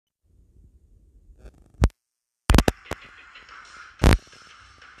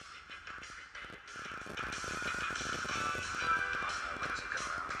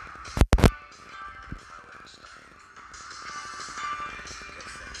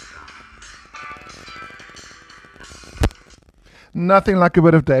Nothing like a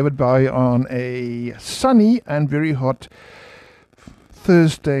bit of David Bowie on a sunny and very hot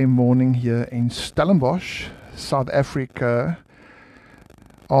Thursday morning here in Stellenbosch, South Africa,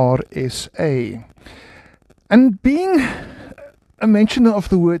 RSA. And being a mentioner of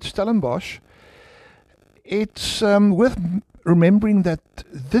the word Stellenbosch, it's worth remembering that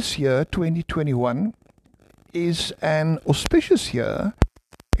this year, 2021, is an auspicious year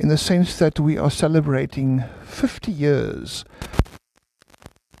in the sense that we are celebrating 50 years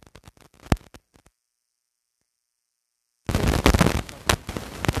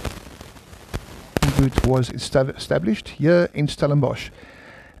it was established here in Stellenbosch.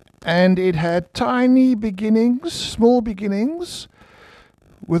 And it had tiny beginnings, small beginnings,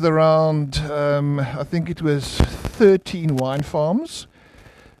 with around, I think it was 13 wine farms,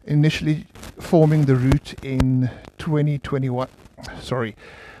 initially forming the route in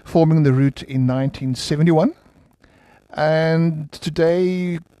 1971. And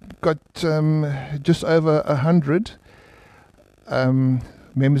today got just over 100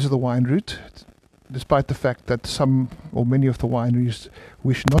 members of the wine route, despite the fact that some or many of the wineries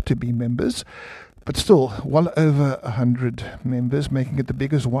wish not to be members, but still well over 100 members, making it the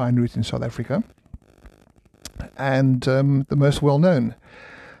biggest wine route in South Africa and the most well known.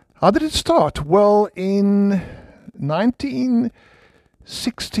 How did it start? Well, in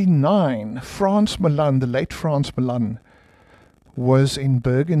 1969, Frans Milan, the late Frans Milan, was in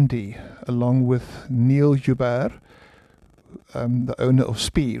Burgundy along with Neil Joubert, the owner of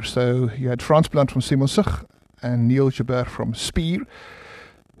Spier. So you had Frans Milan from Simonsig and Neil Joubert from Spier,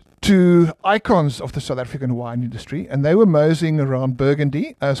 two icons of the South African wine industry, and they were moseying around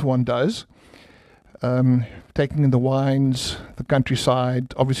Burgundy, as one does, taking in the wines, the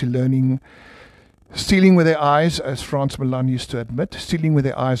countryside, obviously learning, stealing with their eyes, as Frans Milan used to admit, stealing with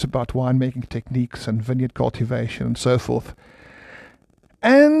their eyes about winemaking techniques and vineyard cultivation and so forth.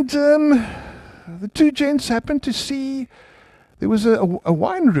 And the two gents happened to see there was a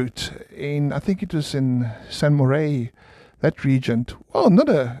wine route in, I think it was in Saint-Moré, that region. Well,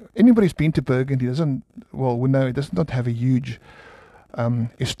 anybody's been to Burgundy we know it does not have a huge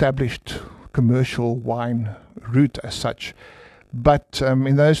established commercial wine route as such. But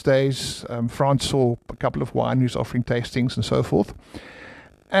in those days, France saw a couple of wineries offering tastings and so forth.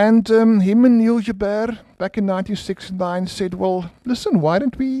 And him and Neil Joubert back in 1969 said, well, listen, why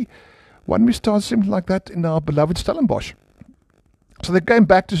don't we start something like that in our beloved Stellenbosch? So they came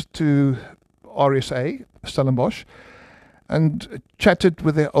back to RSA, Stellenbosch, and chatted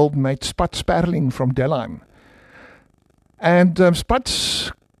with their old mate Spats Sperling from Delheim. And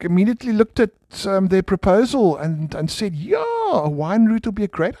Spats immediately looked at their proposal and said, yeah, a wine route will be a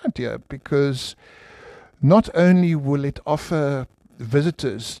great idea, because not only will it offer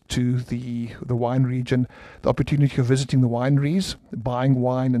visitors to the wine region the opportunity of visiting the wineries, buying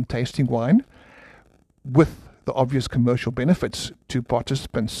wine and tasting wine, with the obvious commercial benefits to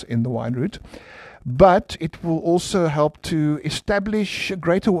participants in the wine route, but it will also help to establish a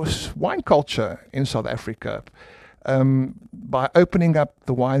greater wine culture in South Africa by opening up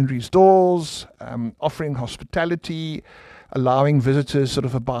the wineries' doors, offering hospitality, allowing visitors sort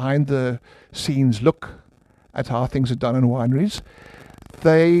of a behind-the-scenes look at how things are done in wineries.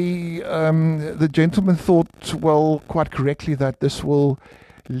 The gentleman thought, well, quite correctly, that this will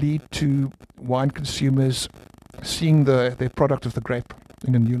lead to wine consumers seeing their product of the grape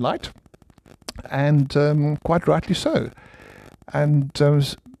in a new light, and quite rightly so. And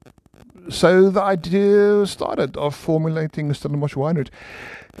so the idea started of formulating the Stellenbosch wine route.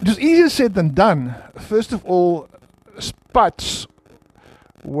 It was easier said than done. First of all, Spats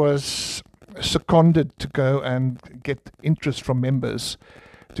was seconded to go and get interest from members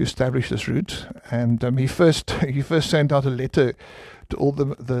to establish this route, and he first sent out a letter to all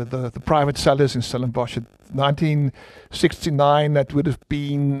the private sellers in Stellenbosch. In 1969, that would have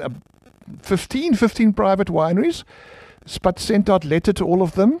been 15 private wineries. Spats sent out a letter to all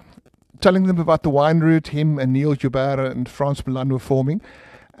of them, telling them about the wine route him and Neil Joubert and Frans Milan were forming,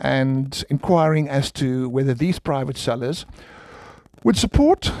 and inquiring as to whether these private sellers would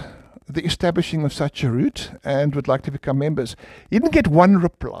support the establishing of such a route and would like to become members. He didn't get one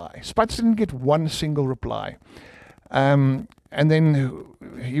reply. Spats didn't get one single reply. And then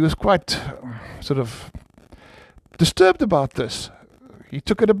he was quite sort of disturbed about this. He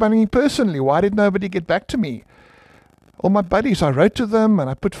took it upon him personally. Why did nobody get back to me? All my buddies, I wrote to them and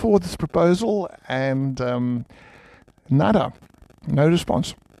I put forward this proposal, and nada, no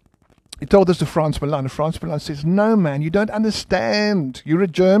response. He told this to Frans Milan, and Frans Milan says, no man, you don't understand. You're a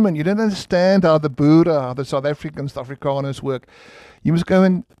German. You don't understand how the Boere, how the South Africans, the Afrikaners work. You must go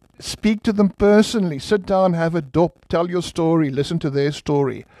and speak to them personally, sit down, have a dop, tell your story, listen to their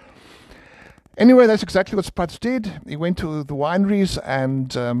story. Anyway, that's exactly what Spatz did. He went to the wineries,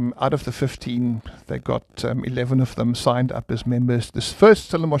 and out of the 15, they got 11 of them signed up as members. This first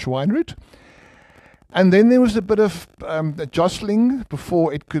Stellenbosch wine route. And then there was a bit of jostling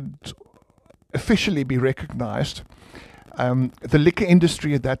before it could officially be recognized. The liquor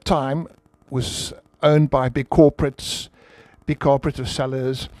industry at that time was owned by big corporates, big cooperative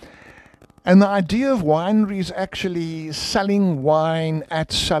sellers. And the idea of wineries actually selling wine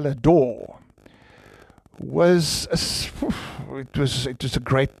at cellar door was a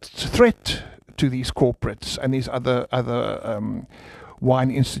great threat to these corporates and these other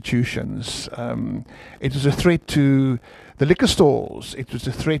wine institutions. It was a threat to the liquor stores. It was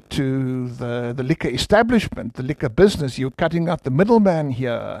a threat to the liquor establishment, the liquor business. You're cutting out the middleman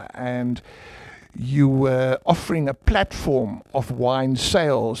here, and you were offering a platform of wine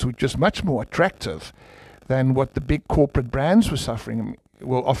sales which was much more attractive than what the big corporate brands were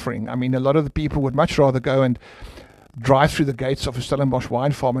offering. I mean, a lot of the people would much rather go and drive through the gates of a Stellenbosch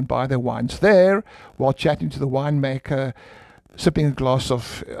wine farm and buy their wines there while chatting to the winemaker, sipping a glass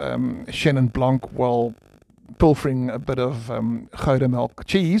of Chenin Blanc while pilfering a bit of Goudemelk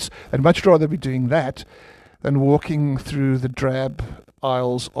cheese. They'd much rather be doing that than walking through the drab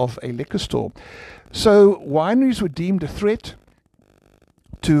aisles of a liquor store. So wineries were deemed a threat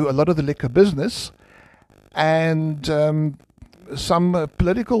to a lot of the liquor business, and some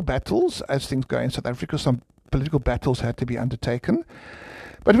political battles, as things go in South Africa, some political battles had to be undertaken.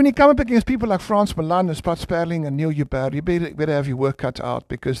 But when you come up against people like Frans Malan and Spatz Perling and Neil Joubert, you better have your work cut out,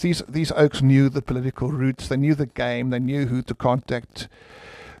 because these oaks knew the political roots, they knew the game, they knew who to contact,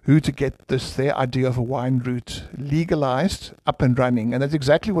 who to get their idea of a wine route legalized, up and running. And that's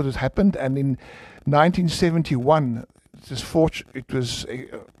exactly what has happened. And in 1971, it was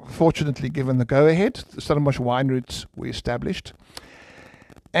fortunately given the go-ahead. The Stellenbosch wine routes were established.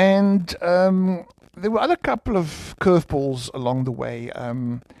 And there were other couple of curveballs along the way,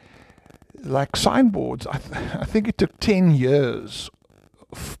 like signboards. I think it took 10 years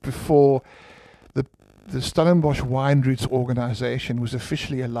before the Stellenbosch Wine Routes organization was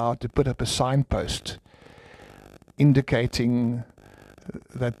officially allowed to put up a signpost indicating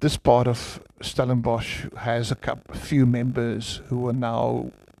that this part of Stellenbosch has a few members who are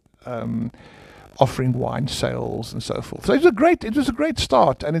now offering wine sales and so forth. So it was a great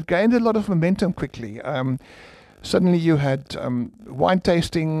start, and it gained a lot of momentum quickly. Suddenly you had wine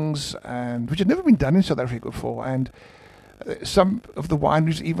tastings, which had never been done in South Africa before, and some of the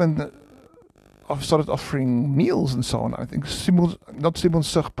wineries even started offering meals and so on. I think not Simon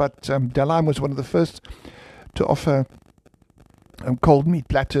Sug, but Delheim was one of the first to offer cold meat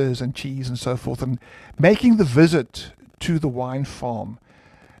platters and cheese and so forth, and making the visit to the wine farm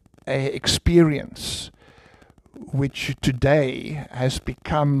a experience which today has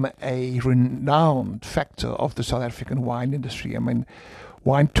become a renowned factor of the South African wine industry. I mean,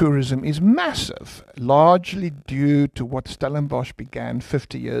 wine tourism is massive, largely due to what Stellenbosch began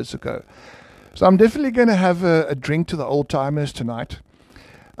 50 years ago. So I'm definitely going to have a drink to the old timers tonight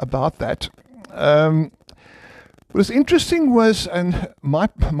about that. What was interesting was, and my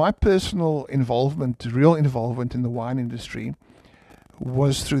personal involvement, real involvement in the wine industry,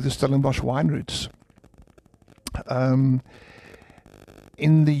 was through the Stellenbosch wine routes. In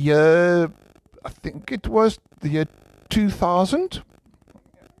the year, I think it was the year 2000,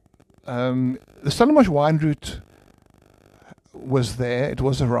 the Stellenbosch wine route was there, it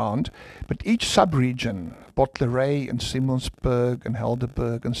was around, but each sub-region, Bottleray and Simonsburg and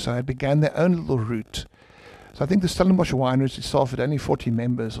Helderberg and so on, began their own little route. So I think the Stellenbosch wine route itself had only 40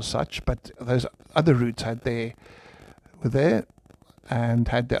 members or such, but those other routes were there and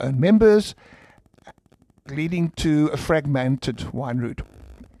had their own members, leading to a fragmented wine route.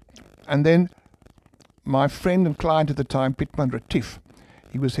 And then my friend and client at the time, Pietman Retief,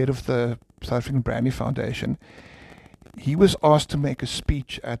 he was head of the South African Brandy Foundation. He was asked to make a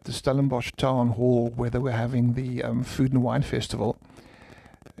speech at the Stellenbosch Town Hall where they were having the Food and Wine Festival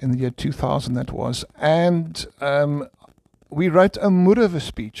in the year 2000, that was. And we wrote a mood of a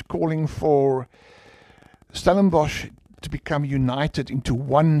speech calling for Stellenbosch to become united into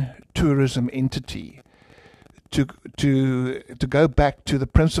one tourism entity, to go back to the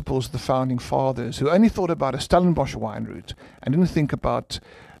principles of the founding fathers, who only thought about a Stellenbosch wine route and didn't think about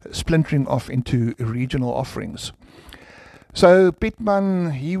splintering off into regional offerings. So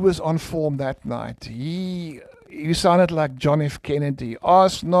Pietman, he was on form that night. He sounded like John F. Kennedy.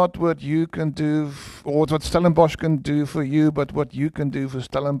 Ask not what you can do, or what Stellenbosch can do for you, but what you can do for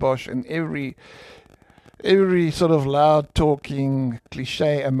Stellenbosch. And every sort of loud talking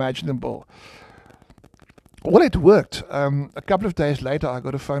cliche imaginable. Well, it worked. A couple of days later, I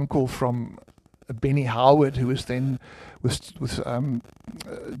got a phone call from Benny Howard, who was then with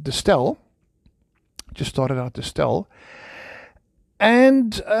Distell, just started out Distell,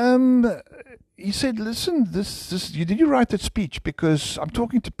 and he said, "Listen, did you write that speech? Because I'm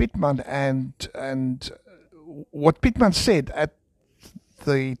talking to Pittman, and what Pittman said at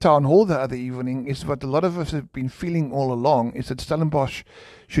the town hall the other evening is what a lot of us have been feeling all along: is that Stellenbosch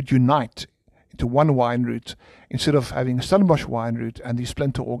should unite into one wine route instead of having Stellenbosch wine route and these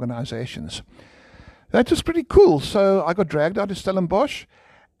splinter organizations." That was pretty cool. So I got dragged out to Stellenbosch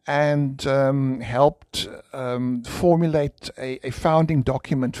and helped formulate a founding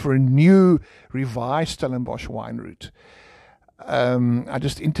document for a new revised Stellenbosch wine route. I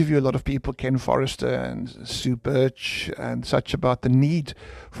just interview a lot of people, Ken Forrester and Sue Birch and such, about the need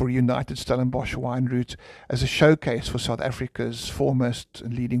for a united Stellenbosch wine route as a showcase for South Africa's foremost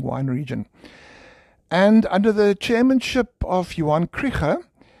and leading wine region. And under the chairmanship of Johan Krieger,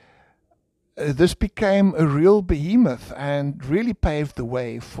 this became a real behemoth and really paved the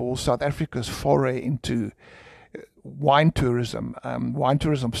way for South Africa's foray into wine tourism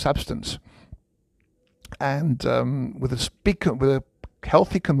substance. And with a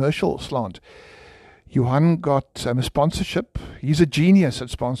healthy commercial slant, Johan got a sponsorship. He's a genius at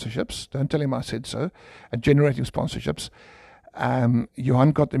sponsorships. Don't tell him I said so. At generating sponsorships.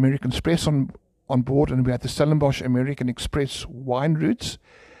 Johan got American Express on board, and we had the Stellenbosch American Express wine routes,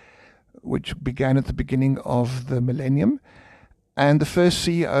 which began at the beginning of the millennium. And the first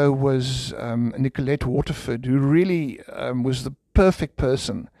CEO was Nicolette Waterford, who really was the perfect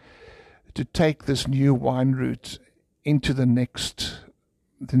person to take this new wine route into the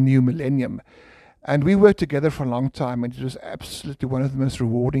new millennium. And we worked together for a long time, and it was absolutely one of the most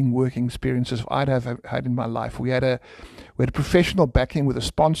rewarding working experiences I'd have had in my life. We had a professional backing with a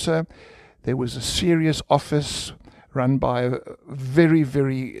sponsor. There was a serious office run by a very,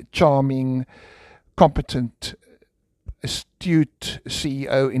 very charming, competent, astute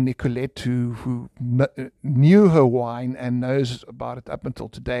CEO in Nicolette who knew her wine and knows about it up until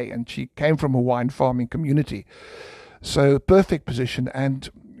today. And she came from a wine farming community. So perfect position. And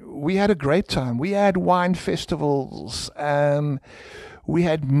we had a great time. We had wine festivals. We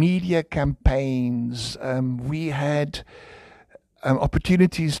had media campaigns. We had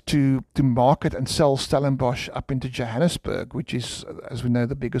opportunities to market and sell Stellenbosch up into Johannesburg, which is, as we know,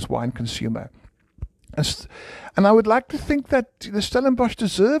 the biggest wine consumer. And I would like to think that the Stellenbosch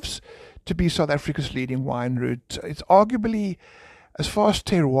deserves to be South Africa's leading wine route. It's arguably, as far as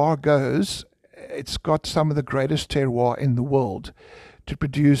terroir goes, it's got some of the greatest terroir in the world to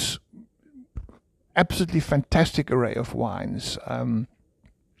produce absolutely fantastic array of wines. Cabernet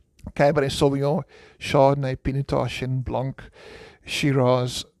Sauvignon, Chardonnay, Pinotage, and Blanc,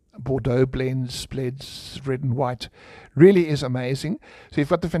 Shiraz, Bordeaux blends, red and white. Really is amazing. So you've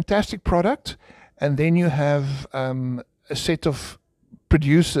got the fantastic product, and then you have a set of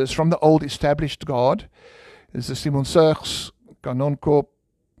producers from the old established guard. There's the Simon Serges, Canoncorp,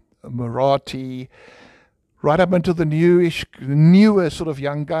 Marathi, right up until the newer sort of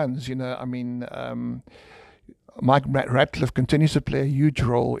young guns. Mike Ratcliffe continues to play a huge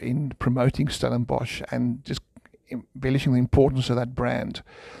role in promoting Stellenbosch and just embellishing the importance of that brand.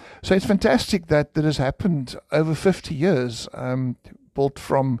 So it's fantastic that has happened over 50 years, built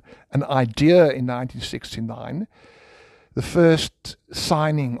from an idea in 1969, the first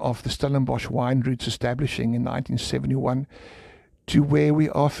signing of the Stellenbosch wine routes establishing in 1971, to where we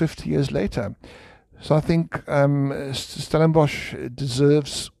are 50 years later. So I think Stellenbosch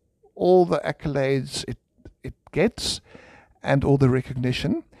deserves all the accolades it gets and all the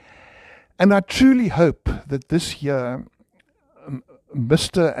recognition. And I truly hope that this year,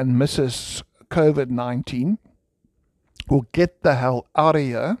 Mr. and Mrs. COVID-19 will get the hell out of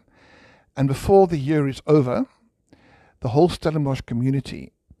here, and before the year is over, the whole Stellenbosch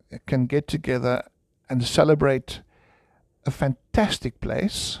community can get together and celebrate a fantastic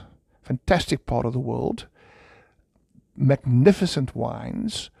place, fantastic part of the world, magnificent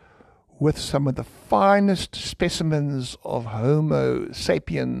wines, with some of the finest specimens of Homo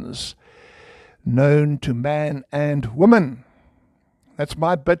sapiens known to man and woman. That's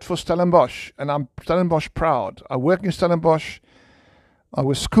my bit for Stellenbosch, and I'm Stellenbosch proud. I work in Stellenbosch. I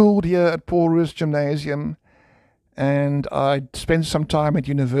was schooled here at Paul Roos Gymnasium, and I spent some time at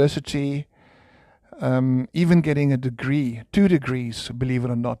university, even getting a degree, 2 degrees, believe it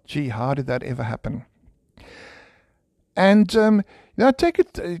or not. Gee, how did that ever happen? And I take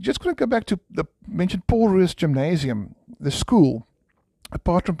it, just going to go back to the mentioned Paul Roos Gymnasium, the school,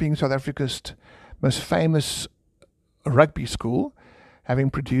 apart from being South Africa's most famous rugby school, having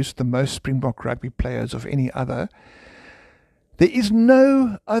produced the most Springbok rugby players of any other. There is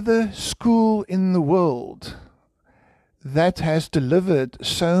no other school in the world that has delivered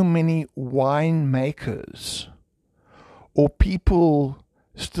so many winemakers or people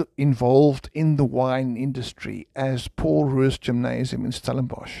involved in the wine industry as Paul Roos Gymnasium in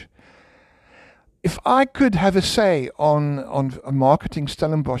Stellenbosch. If I could have a say on marketing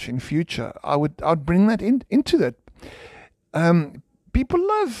Stellenbosch in future, I'd bring that into that. People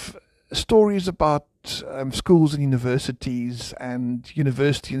love stories about schools and universities and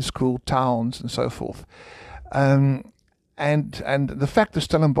university and school towns and so forth. And the fact that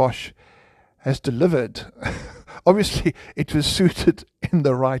Stellenbosch has delivered, obviously it was suited in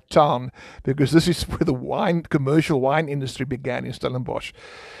the right town, because this is where the commercial wine industry began, in Stellenbosch.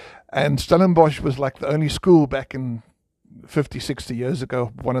 And Stellenbosch was like the only school back in 50, 60 years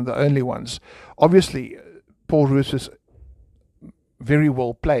ago, one of the only ones. Obviously, Paul Roos was very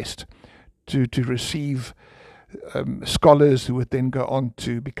well placed to receive scholars who would then go on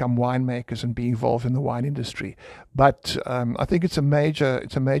to become winemakers and be involved in the wine industry. But I think it's a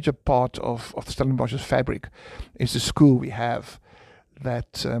major part of Stellenbosch's fabric, is the school we have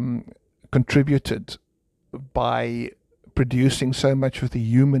that contributed by producing so much of the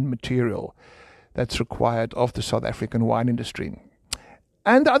human material that's required of the South African wine industry.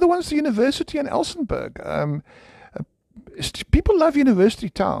 And the other one's the university in Elsenburg. People love university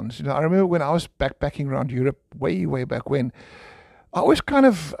towns. I remember when I was backpacking around Europe way back when, I was kind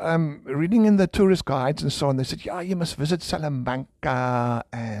of reading in the tourist guides and so on. They said, yeah, you must visit Salamanca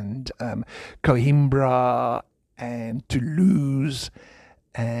and Coimbra and Toulouse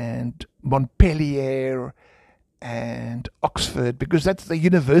and Montpellier and Oxford, because that's the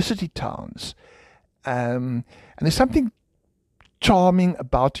university towns. And there's something charming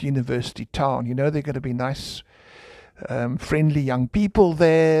about a university town. They're going to be nice, friendly young people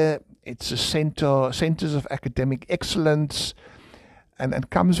there. It's a centers of academic excellence,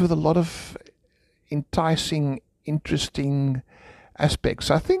 and comes with a lot of enticing, interesting aspects.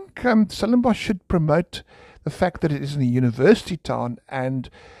 I think Stellenbosch should promote the fact that it is a university town, and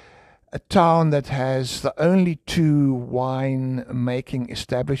a town that has the only 2 wine-making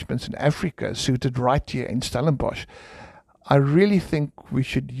establishments in Africa suited right here in Stellenbosch. I really think we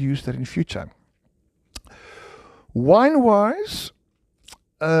should use that in future. Wine-wise,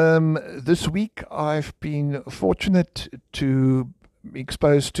 this week I've been fortunate to be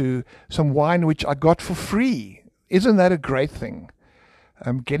exposed to some wine which I got for free. Isn't that a great thing?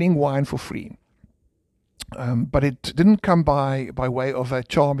 Getting wine for free. But it didn't come by way of a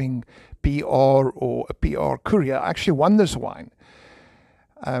charming PR or a PR courier. I actually won this wine.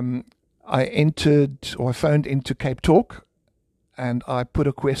 I phoned into Cape Talk, and I put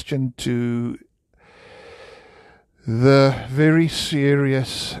a question to the very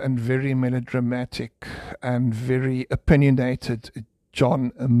serious and very melodramatic and very opinionated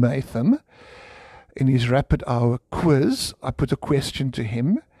John Matham. In his rapid hour quiz, I put a question to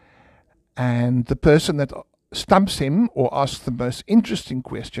him, and the person that stumps him or asks the most interesting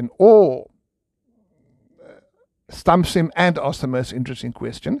question, or stumps him and asks the most interesting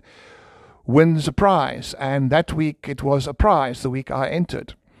question, wins a prize. And that week it was a prize, the week I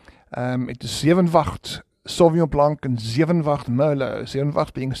entered. It is Zevenwacht Sauvignon Blanc and Zevenwacht Merlot.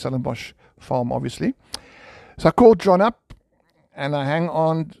 Zevenwacht being Stellenbosch farm, obviously. So I called John up, and I hang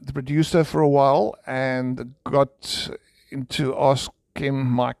on the producer for a while and got to ask him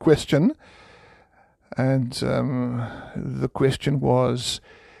my question. And the question was,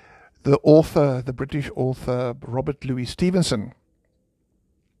 the British author Robert Louis Stevenson,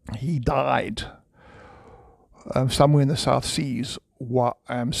 he died somewhere in the South Seas,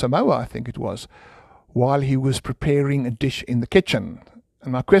 Samoa I think it was, while he was preparing a dish in the kitchen.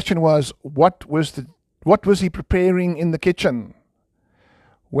 And my question was, what was he preparing in the kitchen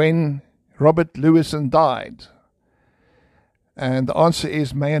when Robert Lewison died? And the answer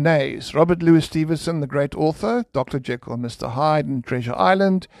is mayonnaise. Robert Louis Stevenson, the great author, Dr. Jekyll and Mr. Hyde and Treasure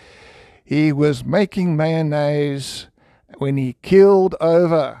Island, he was making mayonnaise when he keeled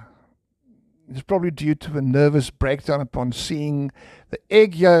over. It was probably due to a nervous breakdown upon seeing the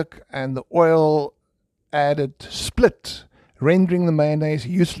egg yolk and the oil added split, rendering the mayonnaise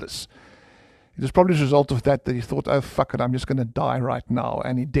useless. It was probably as a result of that he thought, oh, fuck it, I'm just going to die right now.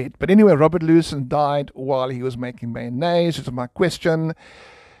 And he did. But anyway, Robert Lewison died while he was making mayonnaise. It was my question.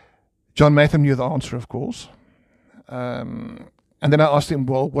 John Matham knew the answer, of course. And then I asked him,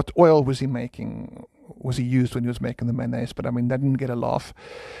 well, what oil was he making? Was he used when he was making the mayonnaise? But I mean, that didn't get a laugh.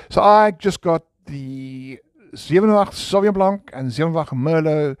 So I just got the Zevenwacht Sauvignon Blanc and Zevenwacht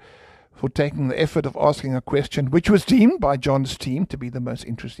Merlot for taking the effort of asking a question which was deemed by John's team to be the most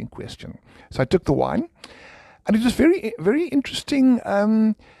interesting question. So I took the wine, and it was very, very interesting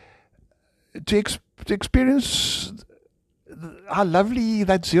to experience how lovely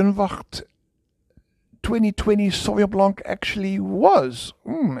that Zevenwacht 2020 Sauvignon Blanc actually was.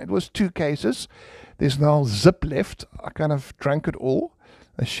 It was 2 cases. There's now zip left. I kind of drank it all.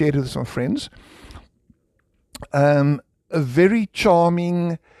 I shared it with some friends. A very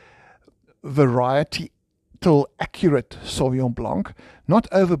charming, varietal accurate Sauvignon Blanc,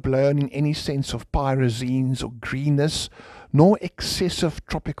 not overblown in any sense of pyrazines or greenness, nor excessive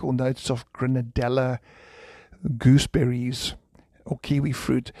tropical notes of grenadella, gooseberries, or kiwi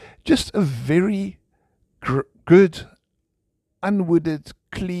fruit. Just a very good, unwooded,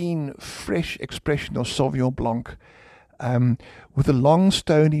 clean, fresh expression of Sauvignon Blanc, with a long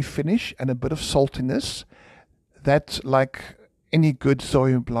stony finish and a bit of saltiness that, like any good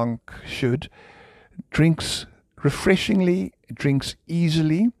Sauvignon Blanc should, drinks refreshingly, drinks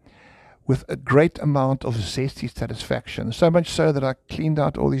easily, with a great amount of zesty satisfaction. So much so that I cleaned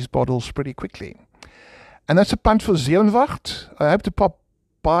out all these bottles pretty quickly. And that's a punt for Zevenwacht. I hope to pop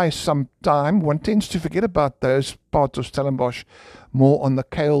by some time. One tends to forget about those parts of Stellenbosch more on the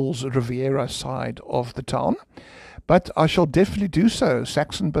Kuils Riviera side of the town. But I shall definitely do so.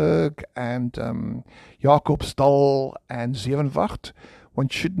 Saxonburg and Jacobsdal and Zevenwacht, one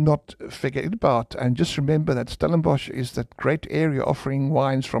should not forget about. And just remember that Stellenbosch is that great area offering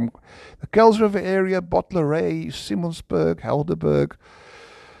wines from the Kuils River area, Bottleray, Simonsburg, Helderberg,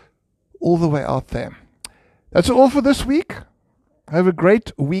 all the way out there. That's all for this week. Have a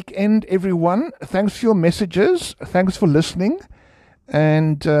great weekend, everyone. Thanks for your messages. Thanks for listening.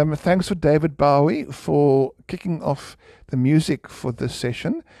 And thanks for David Bowie for kicking off the music for this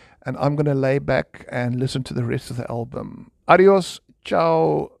session. And I'm going to lay back and listen to the rest of the album. Adios,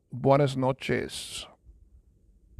 ciao, buenas noches.